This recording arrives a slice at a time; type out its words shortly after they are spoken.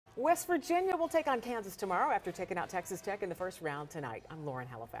West Virginia will take on Kansas tomorrow after taking out Texas Tech in the first round tonight. I'm Lauren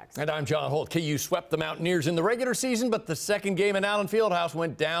Halifax. And I'm John Holt. KU swept the Mountaineers in the regular season, but the second game in Allen Fieldhouse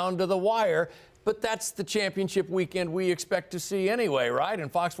went down to the wire. But that's the championship weekend we expect to see anyway, right? And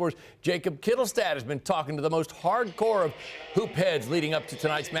Fox 4's Jacob Kittelstad has been talking to the most hardcore of hoop heads leading up to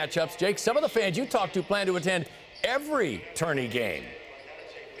tonight's matchups. Jake, some of the fans you talked to plan to attend every tourney game.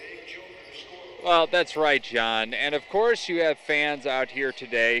 Well, that's right, John. And of course, you have fans out here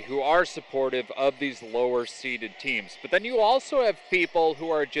today who are supportive of these lower seeded teams. But then you also have people who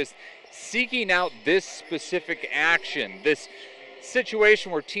are just seeking out this specific action, this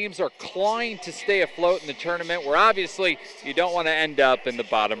situation where teams are clawing to stay afloat in the tournament, where obviously you don't want to end up in the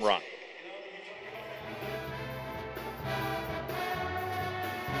bottom rung.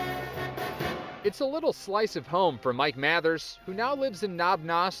 It's a little slice of home for Mike Mathers, who now lives in Knob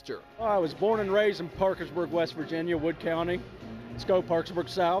Noster. I was born and raised in Parkersburg, West Virginia, Wood County. Let's go Parkersburg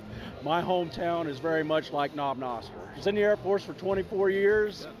South. My hometown is very much like Knob Noster. I was in the Air Force for 24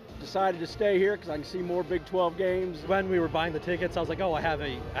 years. Decided to stay here because I can see more Big 12 games. When we were buying the tickets, I was like, oh, I have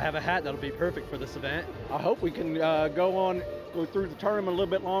a hat that'll be perfect for this event. I hope we can go through the tournament a little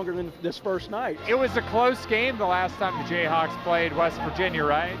bit longer than this first night. It was a close game the last time the Jayhawks played West Virginia,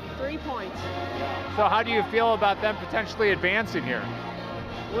 right? 3 points. So how do you feel about them potentially advancing here?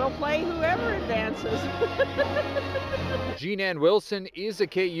 We'll play whoever advances. Jean Ann Wilson is a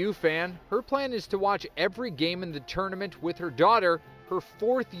KU fan. Her plan is to watch every game in the tournament with her daughter, her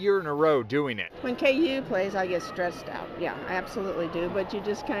 4th year in a row doing it. When KU plays, I get stressed out. Yeah, I absolutely do, but you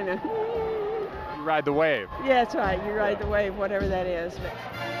just kind of... You ride the wave. Yeah, that's right. You ride the wave, whatever that is.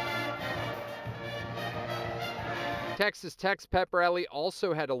 Texas Tech's pep rally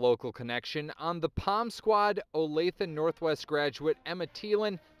also had a local connection. On the Palm Squad, Olathe Northwest graduate Emma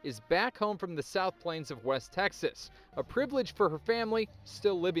Thielen is back home from the South Plains of West Texas. A privilege for her family,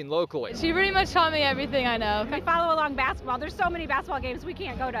 still living locally. She pretty much taught me everything I know. We follow along basketball. There's so many basketball games, we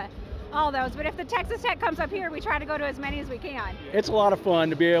can't go to all those. But if the Texas Tech comes up here, we try to go to as many as we can. It's a lot of fun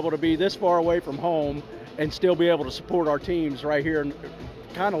to be able to be this far away from home and still be able to support our teams right here in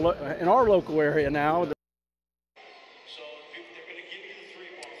our local area now.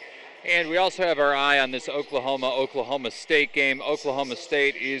 And we also have our eye on this Oklahoma State game. Oklahoma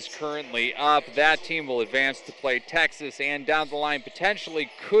State is currently up. That team will advance to play Texas and down the line potentially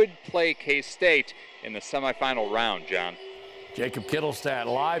could play K-State in the semifinal round, John. Jacob Kittelstad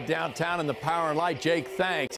live downtown in the Power and Light. Jake, thanks.